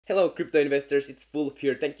Hello crypto investors, it's Wolf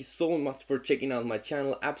here. Thank you so much for checking out my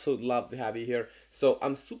channel. Absolutely love to have you here. So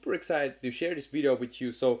I'm super excited to share this video with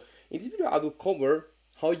you. So in this video I will cover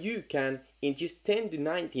how you can in just 10 to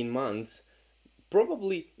 19 months,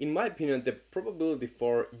 probably in my opinion the probability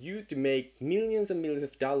for you to make millions and millions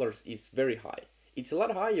of dollars is very high. It's a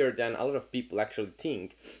lot higher than a lot of people actually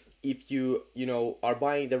think if you are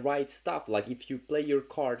buying the right stuff, like if you play your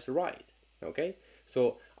cards right. Okay,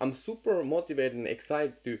 so I'm super motivated and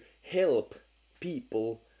excited to help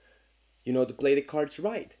people to play the cards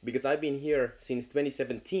right, because I've been here since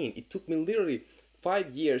 2017. It took me literally 5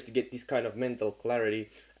 years to get this kind of mental clarity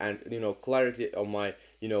and clarity on my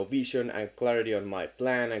vision, and clarity on my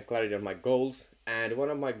plan, and clarity on my goals. And one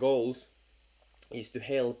of my goals is to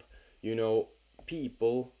help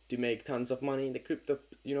people to make tons of money in the crypto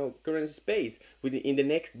currency space in the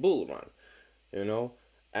next bull run.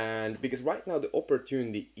 And because right now the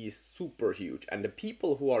opportunity is super huge, and the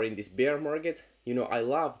people who are in this bear market, I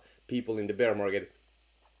love people in the bear market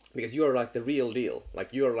because you are like the real deal,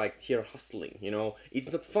 like you are like here hustling. It's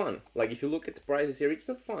not fun. Like if you look at the prices here, it's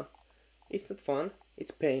not fun.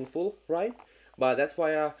 It's painful, right? But that's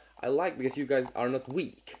why I like, because you guys are not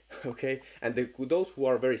weak. Okay, and those who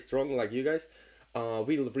are very strong like you guys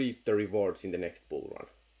will reap the rewards in the next bull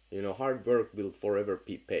run. Hard work will forever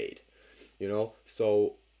be paid.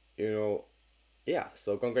 So yeah,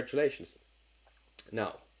 so congratulations.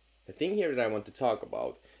 Now the thing here that I want to talk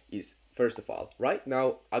about is, first of all, right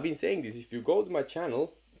now I've been saying this, if you go to my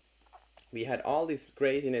channel, we had all this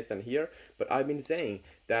craziness in here, but I've been saying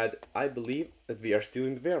that I believe that we are still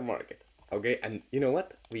in the bear market. Okay, and you know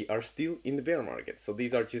what, we are still in the bear market. So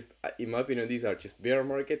these are just, in my opinion, these are just bear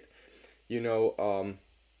market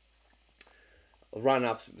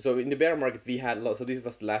run-ups. So in the bear market we had so this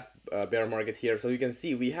was the last bear market here. So you can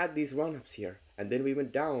see we had these run-ups here, and then we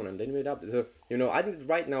went down, and then we went up. So I think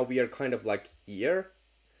right now we are kind of like here,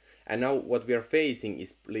 and now what we are facing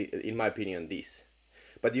is, in my opinion, this.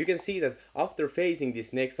 But you can see that after facing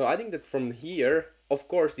this next, so I think that from here, of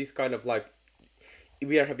course, this kind of like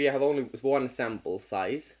we have only one sample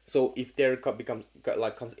size. So if there comes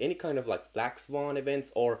any kind of like black swan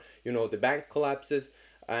events, or the bank collapses,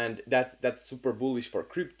 and that's super bullish for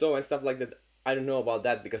crypto and stuff like that. I don't know about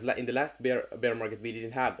that, because in the last bear market we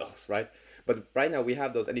didn't have those, right? But right now we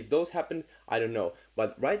have those, and if those happen, I don't know.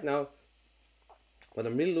 But right now what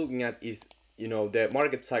I'm really looking at is the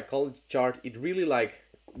market psychology chart. It really like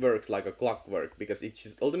works like a clockwork, because it's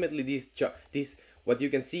just ultimately this what you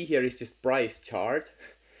can see here is just price chart,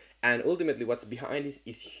 and ultimately what's behind this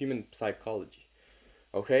is human psychology.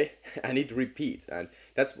 Okay, and it repeats, and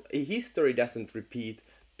that's, history doesn't repeat,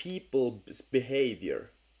 people's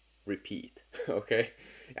behavior repeat. Okay,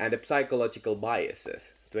 and the psychological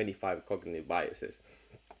biases, 25 cognitive biases.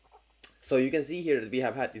 So you can see here that we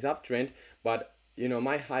have had this uptrend, but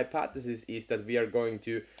my hypothesis is that we are going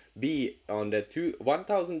to be on the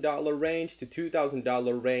 $1,000 range to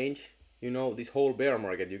 $2,000 range. This whole bear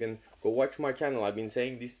market. You can go watch my channel. I've been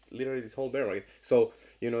saying this literally this whole bear market. So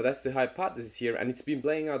that's the hypothesis here, and it's been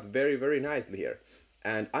playing out very, very nicely here.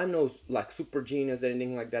 And I'm no like super genius or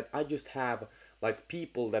anything like that. I just have like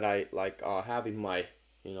people that I like have in my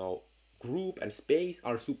group and space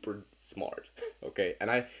are super smart. Okay,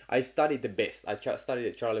 and I studied the best. I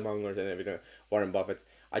studied Charlie Mungers and everything, Warren Buffett.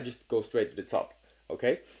 I just go straight to the top.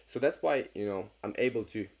 Okay, so that's why I'm able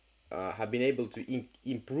to have been able to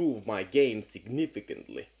improve my game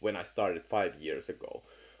significantly when I started 5 years ago.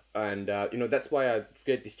 And that's why I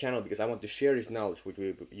create this channel, because I want to share this knowledge with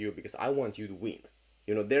you, because I want you to win.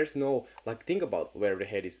 There's no, like, think about where the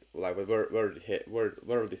head is, like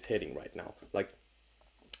where it is heading right now. Like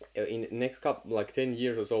in the next couple, like 10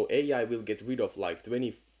 years or so, AI will get rid of like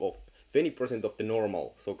 20% of the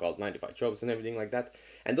normal so-called 95 jobs and everything like that.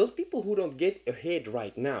 And those people who don't get ahead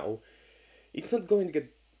right now, it's not going to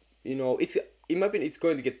get, it's, in my opinion, it's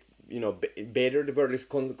going to get better. The world is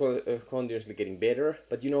continuously getting better,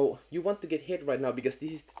 but you want to get ahead right now, because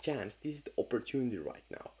this is the chance, this is the opportunity right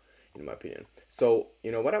now, in my opinion. So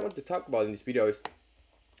what I want to talk about in this video is,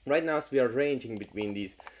 right now, as we are ranging between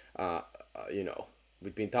these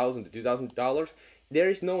between $1,000 to $2,000, there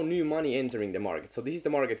is no new money entering the market. So this is the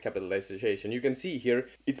market capitalization. You can see here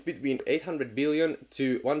it's between 800 billion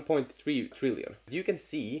to 1.3 trillion. You can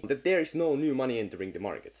see that there is no new money entering the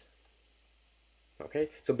markets. Okay,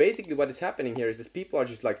 so basically what is happening here is that people are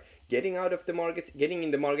just like getting out of the markets, getting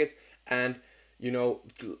in the markets, and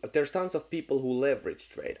there's tons of people who leverage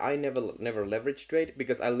trade. I never leverage trade,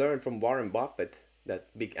 because I learned from Warren Buffett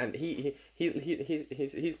that big, and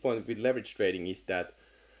his point with leverage trading is that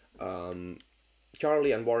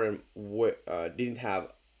Charlie and Warren didn't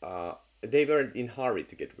have they weren't in hurry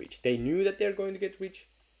to get rich. They knew that they're going to get rich,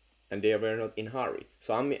 and they were not in hurry.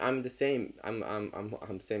 So I'm the same. I'm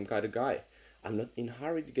the same kind of guy. I'm not in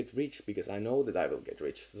hurry to get rich because I know that I will get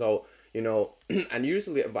rich. So you know, and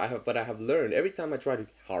usually, but I have learned every time I try to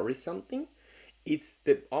hurry something, it's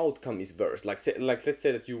the outcome is worse. Like let's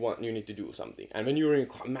say that you need to do something, and when you're in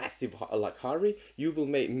a massive like hurry, you will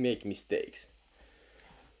make mistakes.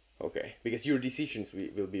 Okay, because your decisions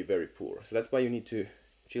will be very poor. So that's why you need to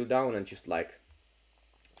chill down and just like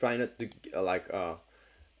try not to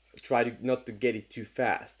try to not to get it too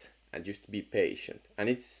fast, and just be patient. And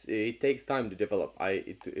it takes time to develop.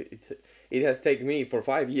 It has taken me for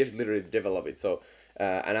 5 years literally to develop it. So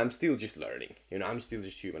and I'm still just learning. You know, I'm still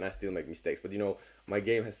just human. I still make mistakes, but you know, my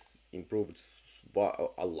game has improved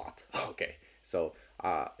a lot. Okay, so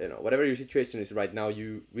you know, whatever your situation is right now,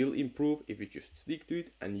 you will improve if you just stick to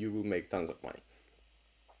it, and you will make tons of money.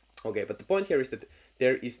 Okay, but the point here is that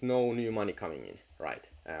there is no new money coming in, right?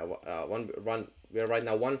 We are right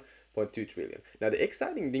now 1.2 trillion. Now the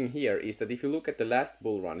exciting thing here is that if you look at the last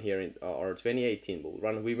bull run here in or 2018 bull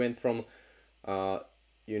run, we went from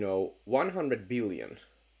you know, 100 billion,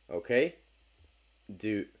 okay,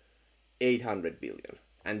 to 800 billion,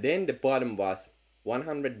 and then the bottom was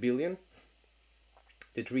 100 billion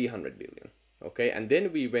to 300 billion, okay, and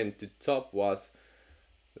then we went to top was,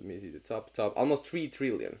 let me see, the top almost 3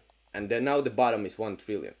 trillion, and then now the bottom is 1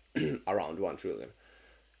 trillion, around 1 trillion.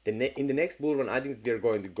 In the next bull run, I think we're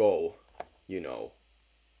going to go, you know,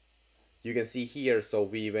 you can see here, so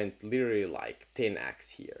we went literally like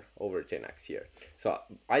 10x here, over 10x here. So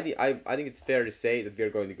I think it's fair to say that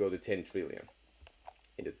we're going to go to 10 trillion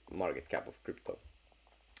in the market cap of crypto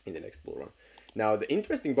in the next bull run. Now the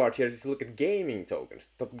interesting part here is to look at gaming tokens,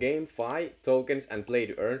 top GameFi tokens, and play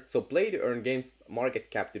to earn. So play to earn games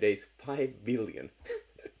market cap today is 5 billion.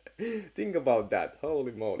 Think about that.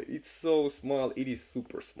 Holy moly, it's so small. It is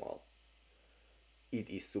super small. It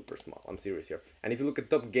is super small. I'm serious here. And if you look at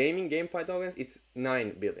top gaming GameFi tokens, it's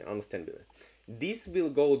 9 billion, almost 10 billion. This will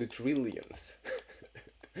go to trillions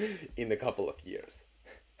in a couple of years.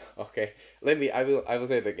 Okay, I will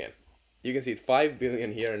say it again. You can see it 5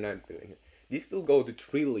 billion here and 9 billion here. This will go to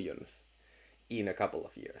trillions in a couple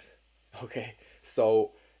of years. Okay,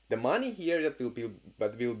 so the money here that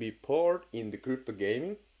will be poured in the crypto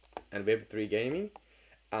gaming and Web3 gaming,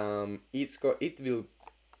 it will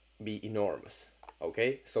be enormous.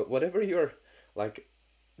 Okay, so whatever you're like,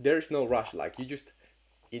 there's no rush. Like in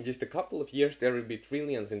just a couple of years there will be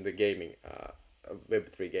trillions in the gaming,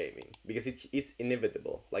 Web3 gaming, because it's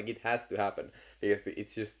inevitable. Like it has to happen, because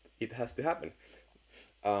it has to happen.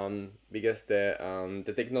 Because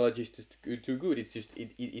the technology is just too good. It's just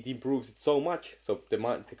it improves it so much. So the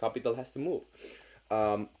capital has to move.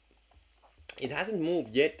 It hasn't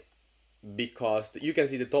moved yet because you can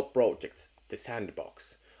see the top projects, the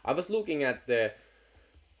sandbox. I was looking at the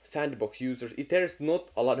sandbox users. There's not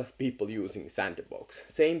a lot of people using sandbox.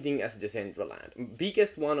 Same thing as Decentraland.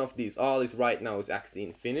 Biggest one of these all is right now is Axie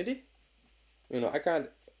Infinity. You know, I can't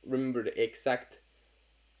remember the exact,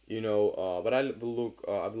 you know, but I will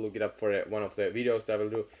look it up for one of the videos that I will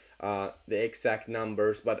do, the exact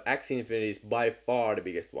numbers. But Axie Infinity is by far the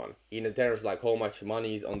biggest one. In terms like how much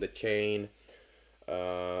money is on the chain,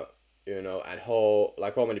 you know, and how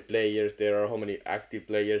many players there are, how many active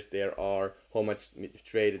players there are, how much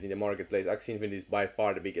traded in the marketplace. Axie Infinity is by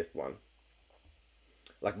far the biggest one,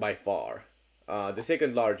 like by far. The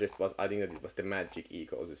second largest was, I think that it was the Magic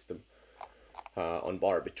ecosystem on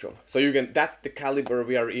Barbitrum. So you can, that's the caliber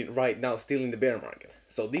we are in right now, still in the bear market.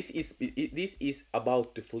 So this is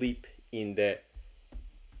about to flip in the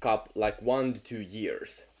cup like 1 to 2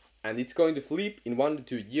 years, and it's going to flip in 1 to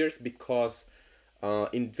 2 years because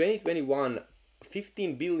in 2021,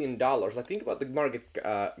 $15 billion. Like think about the market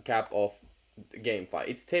cap of GameFi.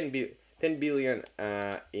 It's 10 billion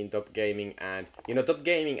in top gaming, and you know, top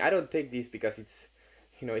gaming. I don't take this because it's,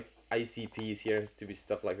 you know, it's ICPs here, to be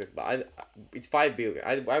stuff like that. But it's 5 billion.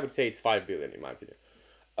 I would say it's 5 billion in my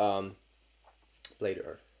opinion. Play to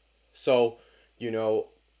earn. So you know,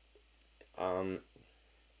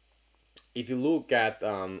 if you look at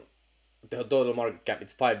the total market cap,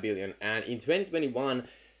 it's 5 billion, and in 2021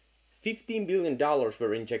 $15 billion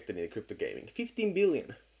were injected in the crypto gaming. 15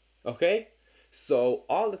 billion. Okay, so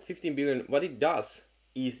all that 15 billion, what it does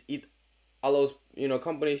is it allows, you know,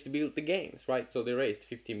 companies to build the games, right? So they raised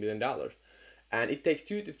 $15 billion, and it takes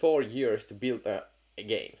 2 to 4 years to build a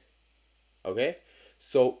game. Okay,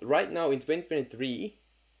 so right now in 2023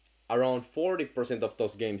 around 40% of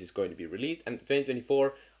those games is going to be released, and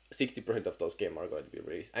 2024 60% of those games are going to be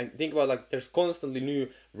released. And think about, like, there's constantly new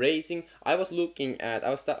raising. I was looking at,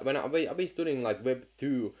 I've been studying like Web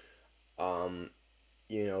 2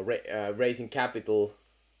 you know, raising capital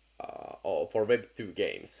for Web2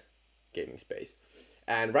 games, gaming space.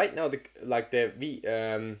 And right now,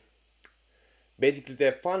 basically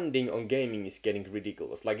the funding on gaming is getting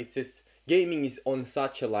ridiculous. Like it's just gaming is on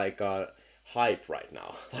such a hype right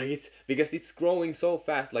now. Like it's because it's growing so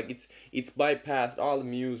fast. Like it's bypassed all the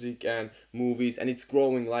music and movies, and it's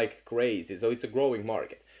growing like crazy. So it's a growing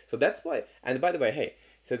market. So that's why. And by the way, hey,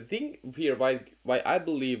 so the thing here why I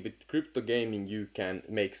believe with crypto gaming you can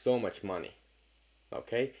make so much money,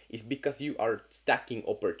 okay, is because you are stacking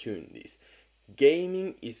opportunities.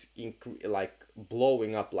 Gaming is like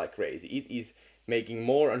blowing up like crazy. It is making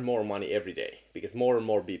more and more money every day because more and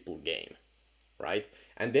more people game, right?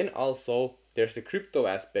 And then also there's the crypto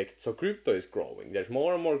aspect. So crypto is growing. There's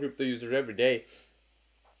more and more crypto users every day,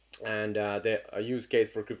 and the use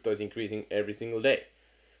case for crypto is increasing every single day.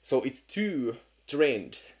 So it's two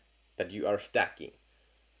trends that you are stacking.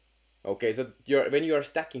 Okay, so when you are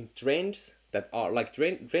stacking trends that are like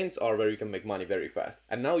trends are where you can make money very fast,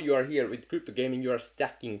 and now you are here with crypto gaming, you are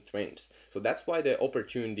stacking trends. So that's why the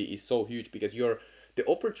opportunity is so huge, because the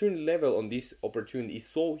opportunity level on this opportunity is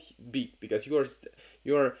so big, because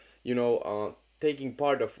you're taking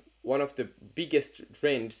part of one of the biggest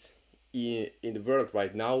trends in the world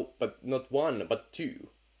right now, but not one but two,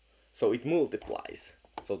 so it multiplies.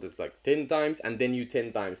 So there's like 10 times, and then you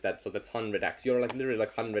 10 times that, so that's 100x. You're like literally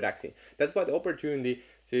like 100xing. That's why the opportunity,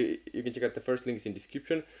 so you can check out the first links in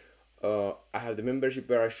description. I have the membership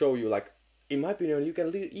where I show you, like, in my opinion, you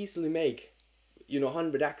can easily make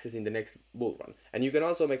 100x's in the next bull run. And you can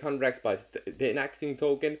also make 100x by 10xing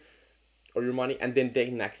token or your money, and then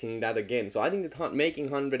 10xing that again. So I think that making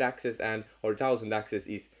 100x's or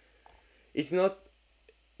 1000x's it's not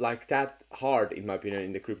like that hard, in my opinion,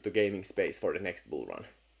 in the crypto gaming space for the next bull run.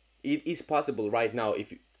 It is possible right now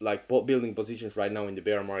if you like building positions right now in the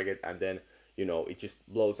bear market, and then it just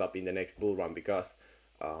blows up in the next bull run, because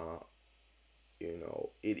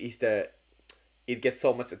it gets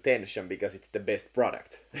so much attention because it's the best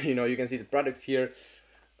product. You can see the products here,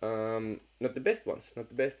 not the best ones.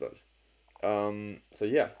 So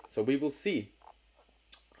yeah, so we will see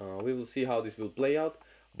how this will play out,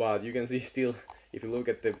 but you can see still, if you look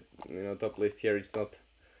at the top list here, it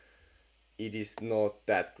is not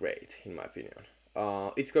that great, in my opinion.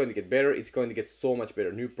 It's going to get better. It's going to get so much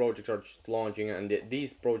better. New projects are just launching, and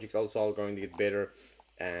these projects also are going to get better,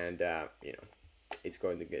 and it's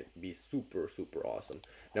going to be super awesome.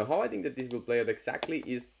 Now, how I think that this will play out exactly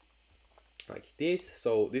is like this.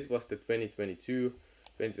 So this was the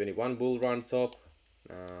 2021 bull run top.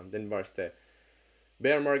 Then was the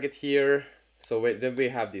bear market here. So then we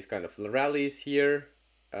have these kind of rallies here,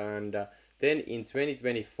 and then in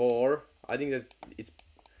 2024, I think that it's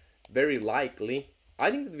very likely.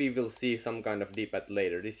 I think that we will see some kind of dip at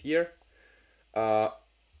later this year. Well,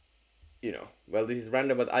 this is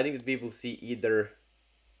random, but I think that we will see either.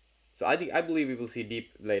 So I believe we will see dip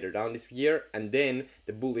later down this year, and then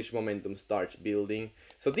the bullish momentum starts building.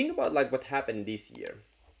 So think about like what happened this year.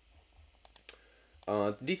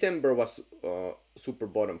 December was super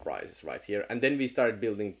bottom prices right here, and then we started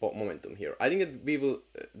building momentum here. I think that we will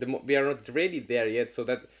we are not ready there yet, so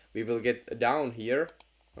that we will get down here.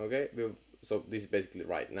 Okay, so this is basically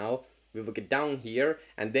right now. We will get down here,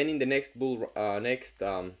 and then in the next so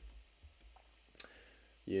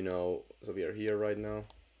we are here right now.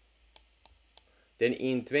 Then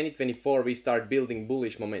in 2024 we start building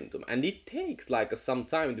bullish momentum, and it takes like some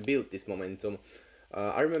time to build this momentum.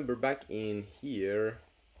 I remember back in here,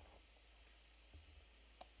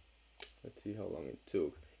 let's see how long it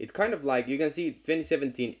took. It kind of like, you can see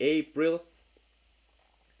 2017 April,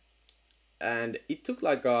 and it took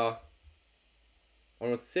like around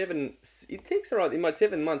it takes around, it might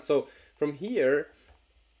 7 months. So from here,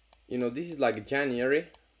 this is like January,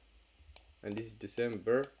 and this is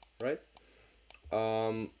December, right?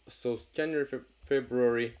 So January,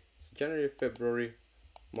 February,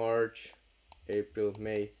 March, April,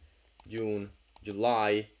 May, June,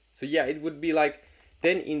 July. So yeah, it would be like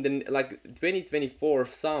then in the 2024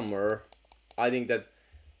 summer, I think that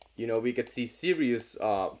we could see serious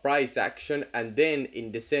price action, and then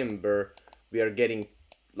in December we are getting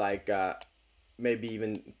like maybe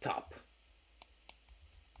even top.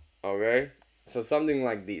 Okay, so something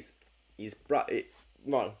like this is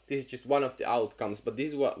well, this is just one of the outcomes, but this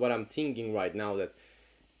is what I'm thinking right now, that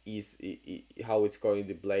is how it's going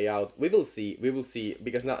to play out. We will see,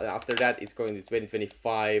 because now after that it's going to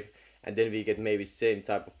 2025, and then we get maybe same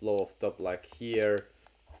type of low of top like here.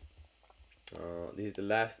 This is the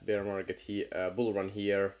last bear market here, bull run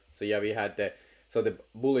here. So yeah, we had the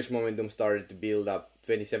bullish momentum started to build up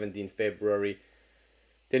 2017 February.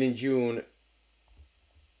 Then in June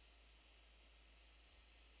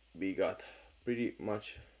we got pretty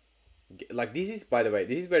much like this is, by the way,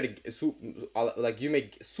 this is where the like you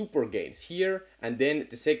make super gains here, and then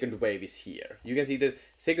the second wave is here. You can see the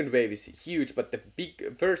second wave is huge, but the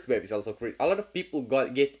big first wave is also great. A lot of people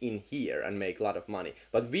get in here and make a lot of money,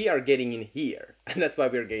 but we are getting in here, and that's why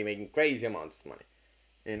we're making crazy amounts of money,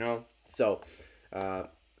 you know. So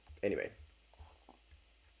anyway,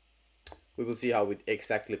 we will see how it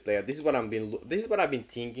exactly play out. This is what I've been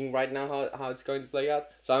thinking right now, how it's going to play out.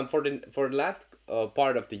 So I'm for the last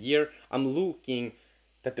part of the year, I'm looking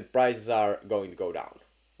that the prices are going to go down.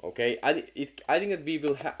 Okay, I think that we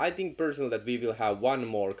will I think personally that we will have one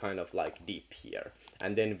more kind of like dip here,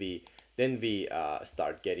 and then we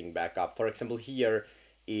start getting back up. For example, here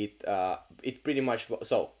it pretty much,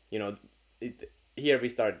 so you know, here we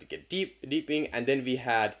started to get dipping, and then we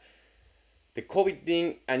had the COVID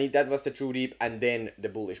thing, and that was the true dip, and then the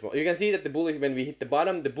bullish momentum. You can see that the bullish, when we hit the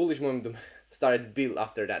bottom, the bullish momentum started to build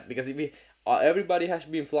after that, because if we everybody has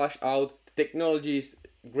been flushed out. The technology is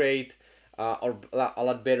great, or a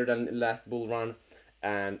lot better than last bull run,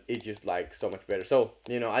 and it's just like so much better. So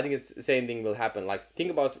you know, I think it's the same thing will happen. Like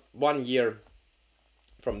think about 1 year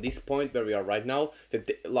from this point where we are right now,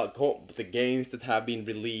 the games that have been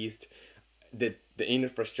released, the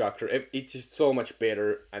infrastructure, it's just so much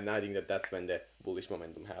better, and I think that that's when the bullish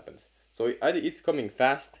momentum happens. So I think it's coming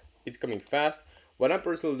fast. It's coming fast. What I'm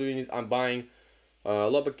personally doing is I'm buying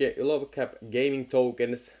low cap gaming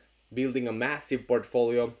tokens, building a massive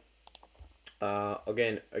portfolio.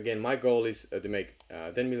 Again, my goal is to make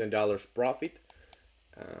 $10 million profit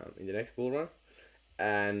in the next bull run,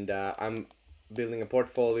 and I'm building a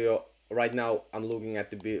portfolio right now. I'm looking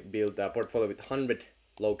at to build a portfolio with 100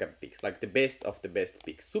 low cap picks, like the best of the best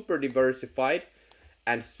picks, super diversified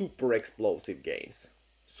and super explosive gains.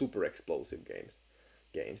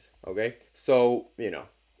 Okay, so you know,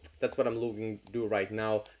 that's what I'm looking to do right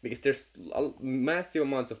now, because there's massive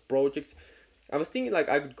amounts of projects. I was thinking like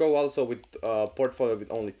I could go also with portfolio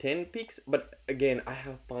with only 10 picks, but again, I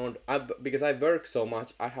have found, because I work so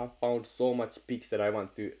much, I have found so much picks that I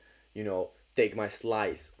want to, you know, take my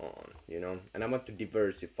slice on, you know, and I want to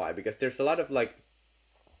diversify, because there's a lot of like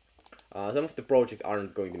some of the projects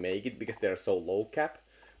aren't going to make it because they're so low cap,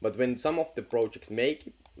 but when some of the projects make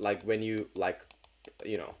it, like when you like,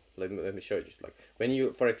 you know, let me show you, just like when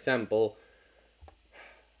you, for example,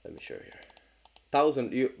 let me show you here,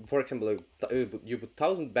 for example, you put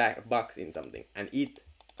 $1,000 in something and eat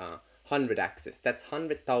 100X's, that's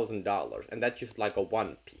 $100,000, and that's just like a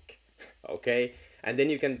one pick. Okay, and then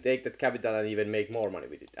you can take that capital and even make more money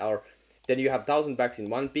with it, or then you have $1,000 in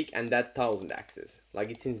one pick and that 1,000X's.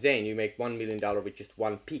 Like it's insane. You make $1 million with just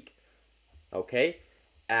one pick. Okay,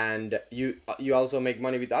 and you also make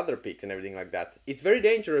money with other picks and everything like that. It's very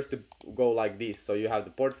dangerous to go like this. So you have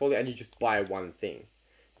the portfolio and you just buy one thing.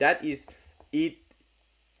 That is it.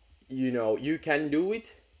 You know, you can do it.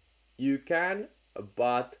 You can,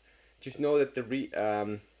 but just know that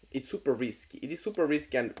it's super risky. It is super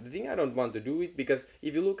risky, and the thing I don't want to do it, because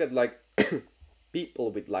if you look at like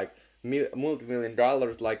people with like multi-million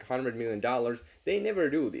dollars, like $100 million, they never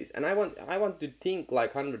do this, and I want to think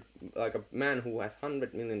like a man who has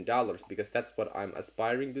 $100 million, because that's what I'm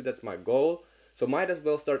aspiring to, that's my goal. So might as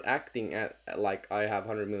well start acting like I have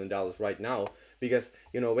 $100 million right now, because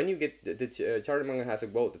you know, when you get the Charlie Munger has a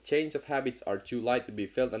quote: the change of habits are too light to be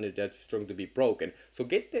felt and they're too strong to be broken. So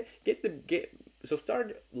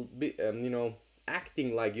start you know,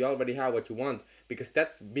 acting like you already have what you want, because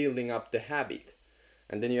that's building up the habit.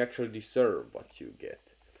 And then you actually deserve what you get.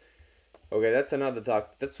 Okay, that's another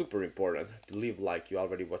talk. That's super important, to live like you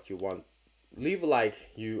already what you want. Live like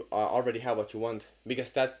you already have what you want,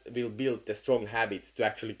 because that will build the strong habits to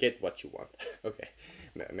actually get what you want. Okay,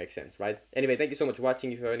 makes sense, right? Anyway, thank you so much for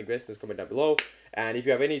watching. If you have any questions, comment down below. And if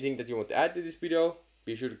you have anything that you want to add to this video,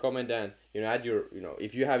 be sure to comment and, you know, add your, you know,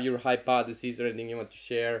 if you have your hypotheses or anything you want to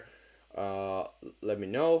share, let me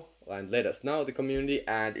know and let us know, the community.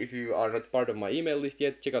 And if you are not part of my email list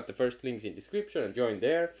yet, check out the first links in description and join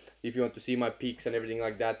there if you want to see my peaks and everything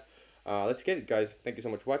like that. Let's get it, guys. Thank you so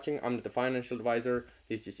much for watching. I'm not the financial advisor,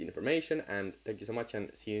 this is just information, and thank you so much,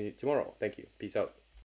 and see you tomorrow. Thank you. Peace out.